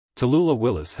Tallulah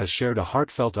Willis has shared a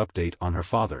heartfelt update on her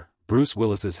father, Bruce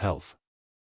Willis's health.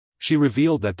 She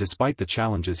revealed that despite the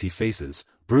challenges he faces,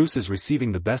 Bruce is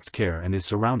receiving the best care and is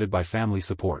surrounded by family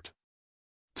support.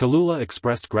 Tallulah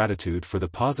expressed gratitude for the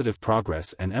positive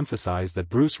progress and emphasized that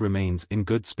Bruce remains in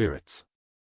good spirits.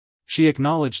 She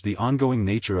acknowledged the ongoing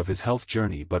nature of his health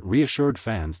journey but reassured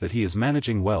fans that he is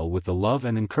managing well with the love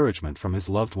and encouragement from his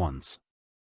loved ones.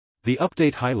 The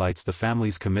update highlights the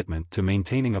family's commitment to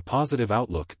maintaining a positive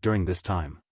outlook during this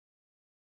time.